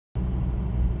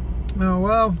Oh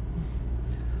well,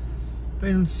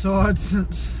 been inside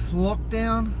since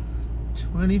lockdown,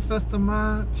 25th of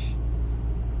March.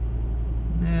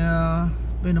 Now,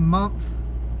 been a month.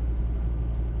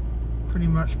 Pretty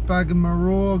much bugging my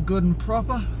raw, good and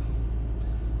proper.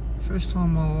 First time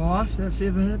in my life that's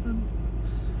ever happened.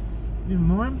 Never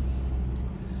mind.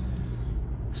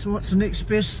 So what's the next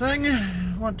best thing?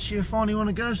 Once you finally want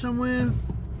to go somewhere?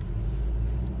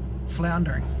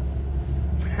 Floundering.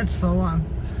 That's the one.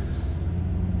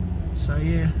 So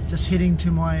yeah, just heading to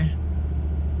my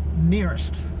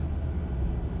nearest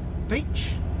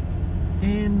beach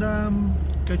and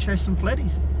go chase some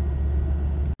flatties.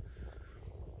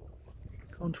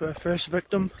 On to our first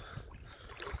victim.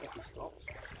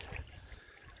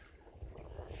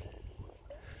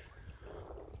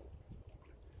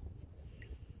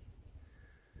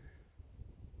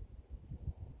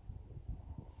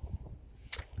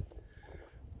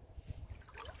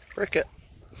 Cricket.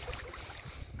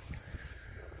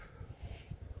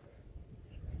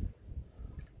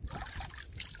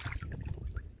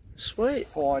 Sweet.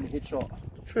 Fine headshot.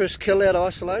 First kill out of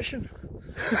isolation.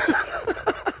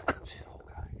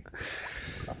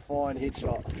 A fine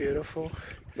headshot. Beautiful.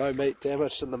 No meat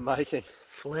damage in the making.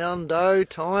 Floundo,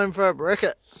 time for a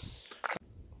bricket.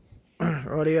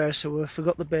 Rightio, so we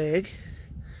forgot the bag.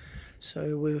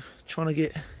 So we're trying to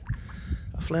get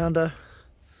a flounder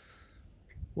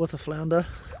with a flounder.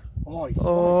 Oh, he's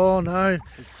oh no.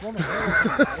 He's swimming.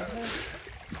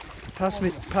 Pass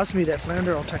me that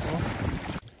flounder, I'll take him off.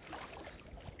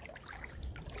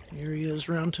 Here he is,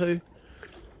 round two.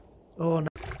 Oh no,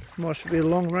 might be a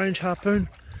long range harpoon.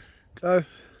 Go.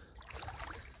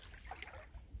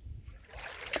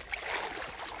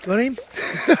 Got him?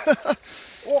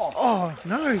 Oh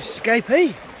no,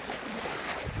 escapee.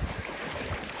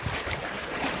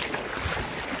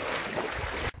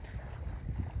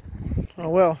 Oh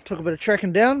well, took a bit of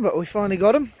tracking down, but we finally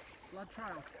got him. Blood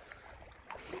trail.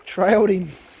 Trailed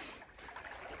him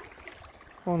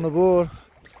on the board.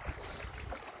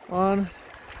 One.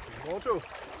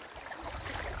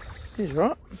 He's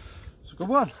right. It's a good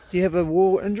one. Do you have a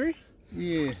war injury?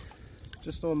 Yeah,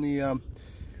 just on the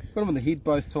got him on the head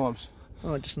both times.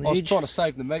 Oh, just on the I was edge. trying to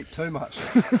save the meat too much.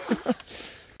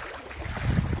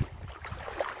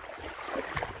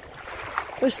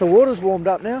 At least the water's warmed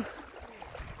up now.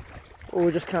 Or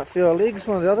we just can't feel our legs,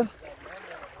 one or the other.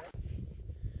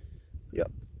 Yep.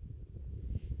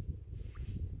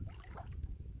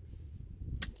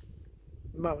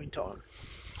 Mowing time.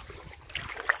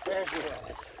 There's your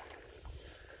ass.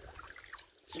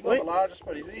 He's not Sweet. the largest,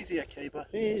 but he's an easier keeper.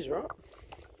 He's right.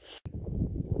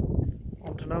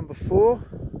 On to number 4.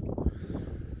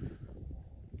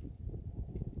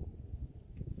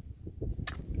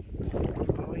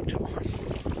 Mowing time.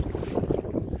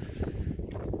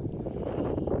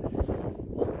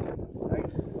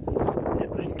 Yep,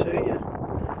 me too, yeah.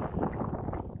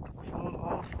 Full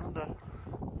off under.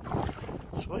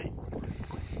 Sweet.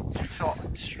 Shot.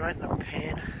 Straight in the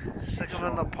pan. Stick him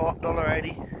in the pot,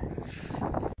 $1.80.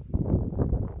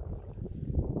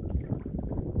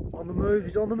 On the move,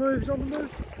 he's on the move, he's on the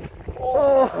move.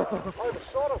 Oh!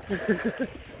 Overshot him.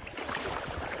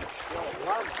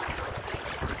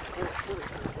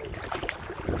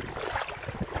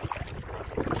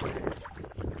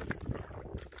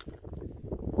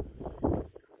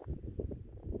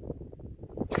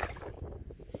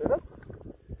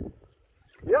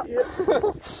 Yep.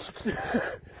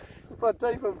 But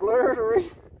deep and blurred already. I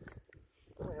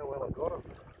don't know how well I got him.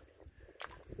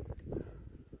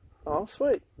 Oh,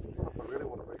 sweet. I don't know if I really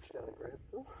want to reach down and grab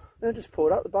him. Now just pull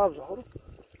it up, the barbs will hold it.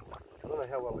 I don't know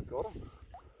how well I got him.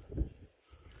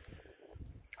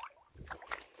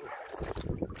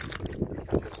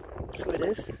 Sweet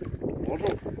as.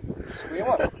 Model. Square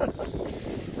one.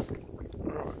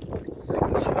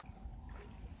 Second shot.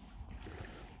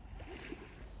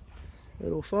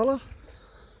 Little fella.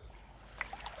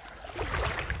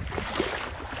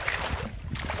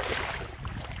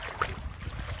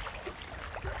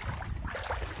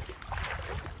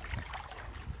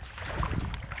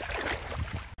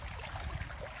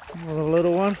 Another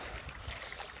little one.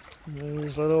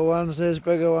 There's little ones, there's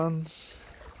bigger ones.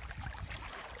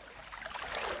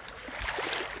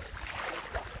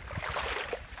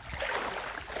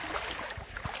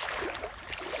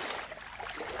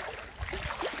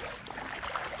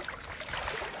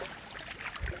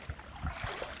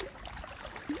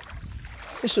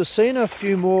 Just have seen a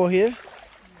few more here.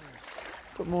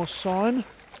 Got more sign.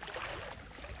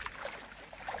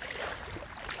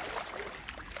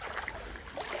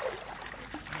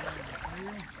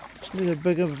 Just need a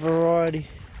bigger variety.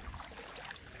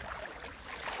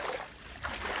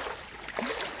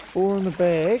 4 in the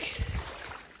bag.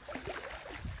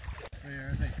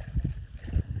 Where is he?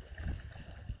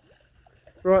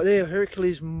 Right there,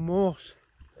 Hercules Morse.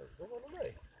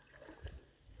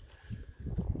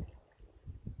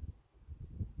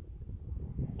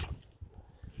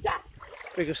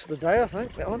 Biggest of the day, I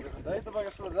think, that one. The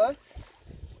biggest of the day.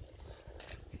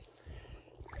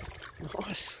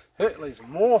 Nice. Hercules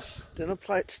Morse. Dinner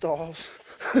plate styles.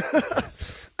 Morse.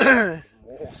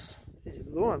 There's a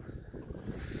good one.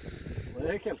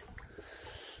 Lekker.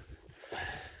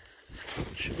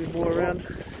 Should be more around.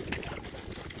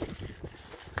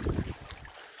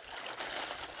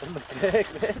 In the bag,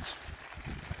 man.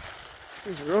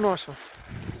 There's a real nice one.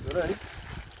 Is it, eh?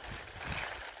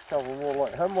 Couple more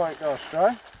like him won't go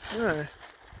astray. No.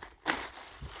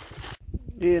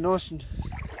 Yeah, nice and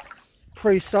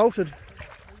pre-salted.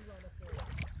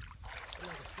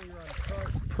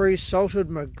 Pre-salted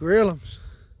McGrillums.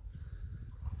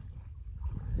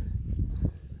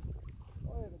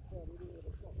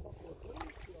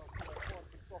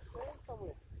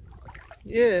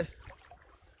 Yeah.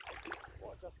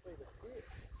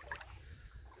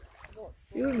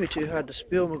 You wouldn't be too hard to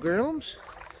spell McGrillums.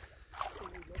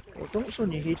 Or donks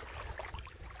on your head.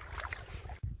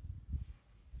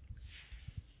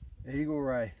 Eagle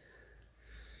ray.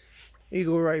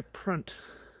 Eagle ray print.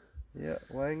 Yeah,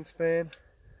 wingspan.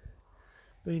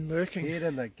 Been lurking. Head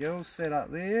and the gills set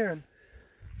up there and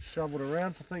shoveled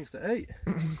around for things to eat.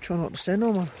 Try not to stand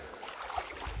on one.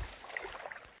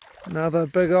 Another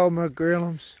big old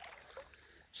McGrillums.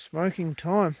 Smoking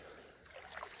time.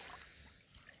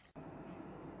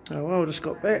 Oh well, just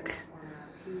got back.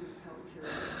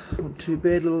 Not too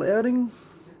bad little outing.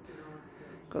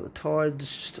 Got the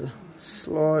tides just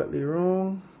slightly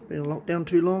wrong. Been locked down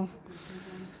too long.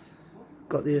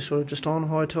 Got there sort of just on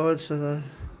high tide, so they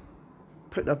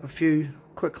picked up a few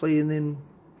quickly and then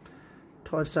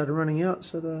tide started running out,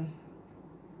 so they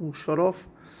all shot off.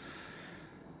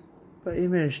 But he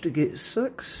managed to get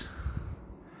 6.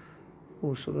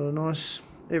 All sort of a nice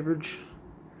average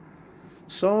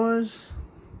size.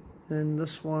 And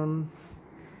this one,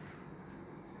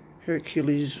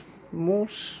 Hercules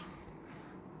Morse,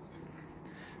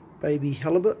 baby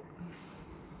halibut.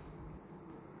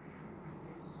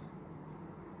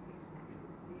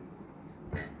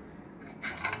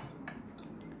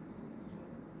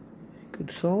 Good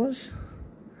size.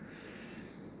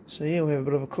 So yeah, we have a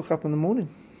bit of a cook up in the morning.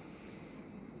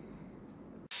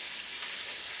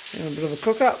 And a bit of a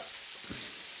cook up.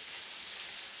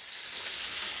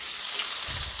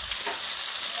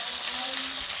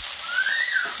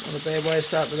 Not a bad way to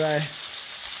start the day.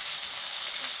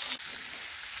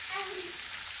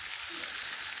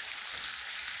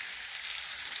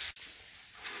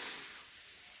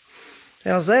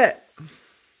 How's that?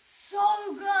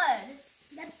 So good.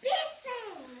 The best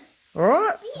thing.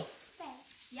 Alright? The best thing.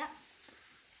 Yep.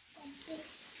 The best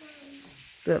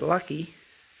thing. Bit lucky.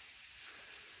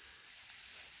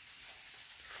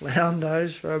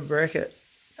 Flounders for a bracket.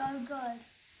 So good.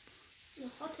 The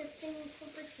hottest thing for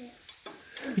bracket.